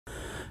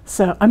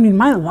So, I mean,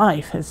 my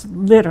life has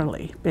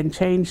literally been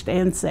changed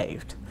and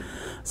saved.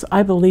 So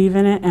I believe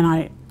in it,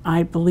 and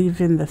I believe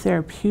in the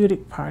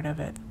therapeutic part of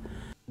it.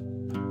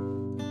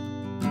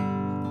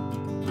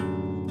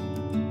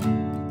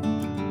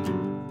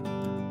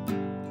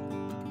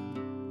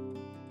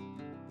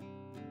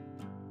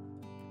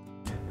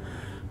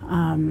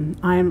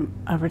 I'm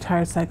a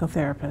retired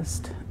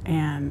psychotherapist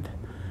and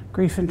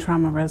grief and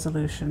trauma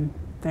resolution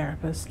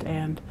therapist,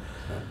 and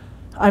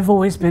I've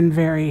always been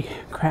very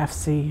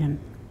craftsy, and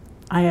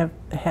I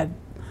had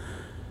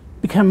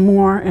become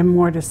more and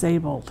more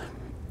disabled,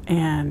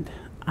 and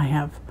I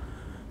have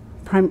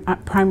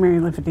primary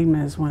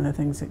lymphedema is one of the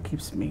things that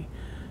keeps me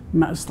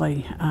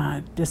mostly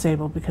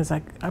disabled, because I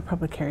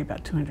probably carry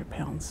about 200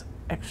 pounds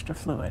extra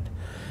fluid,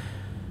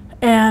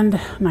 and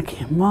I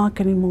can't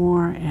walk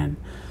anymore. And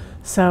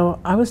so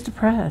I was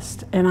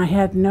depressed, and I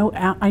had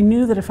I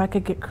knew that if I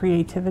could get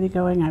creativity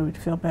going, I would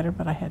feel better,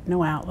 but I had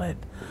no outlet.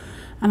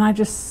 And I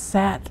just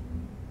sat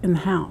in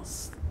the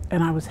house,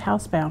 and I was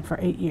housebound for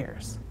 8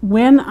 years.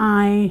 When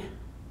I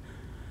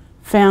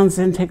found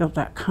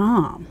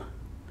Zentangle.com,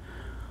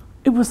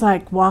 it was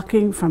like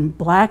walking from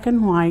black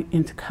and white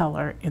into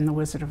color in The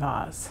Wizard of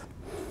Oz.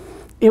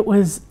 It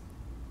was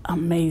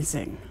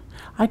amazing.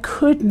 I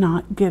could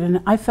not get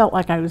in. I felt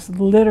like I was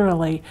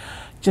literally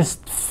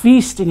just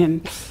feasting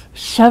and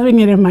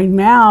shoving it in my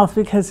mouth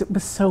because it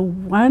was so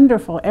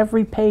wonderful.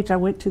 Every page I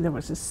went to, there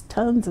was just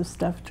tons of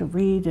stuff to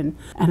read, and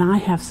I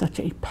have such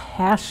a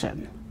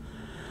passion.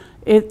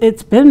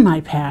 It's been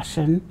my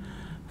passion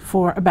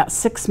for about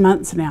 6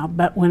 months now,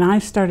 but when I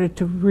started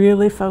to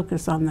really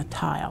focus on the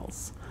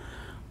tiles,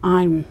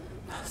 I'm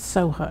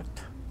so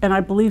hooked. And I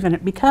believe in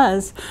it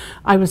because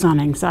I was on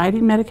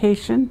anxiety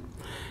medication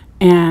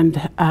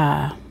and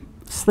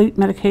sleep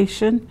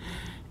medication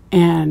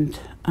and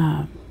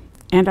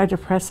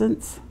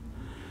antidepressants.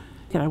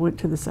 And I went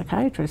to the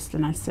psychiatrist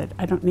and I said,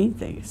 I don't need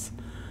these.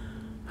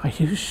 Are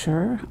you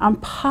sure? I'm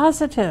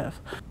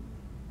positive.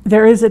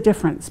 There is a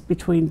difference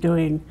between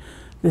doing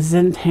the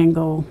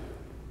Zentangle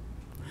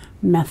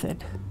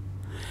method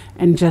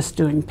and just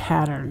doing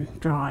pattern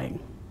drawing,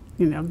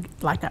 you know,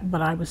 like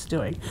what I was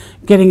doing,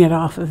 getting it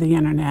off of the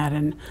internet.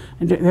 And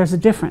there's a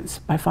difference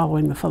by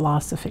following the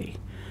philosophy.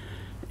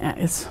 I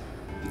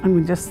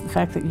mean, just the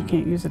fact that you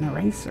can't use an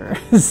eraser.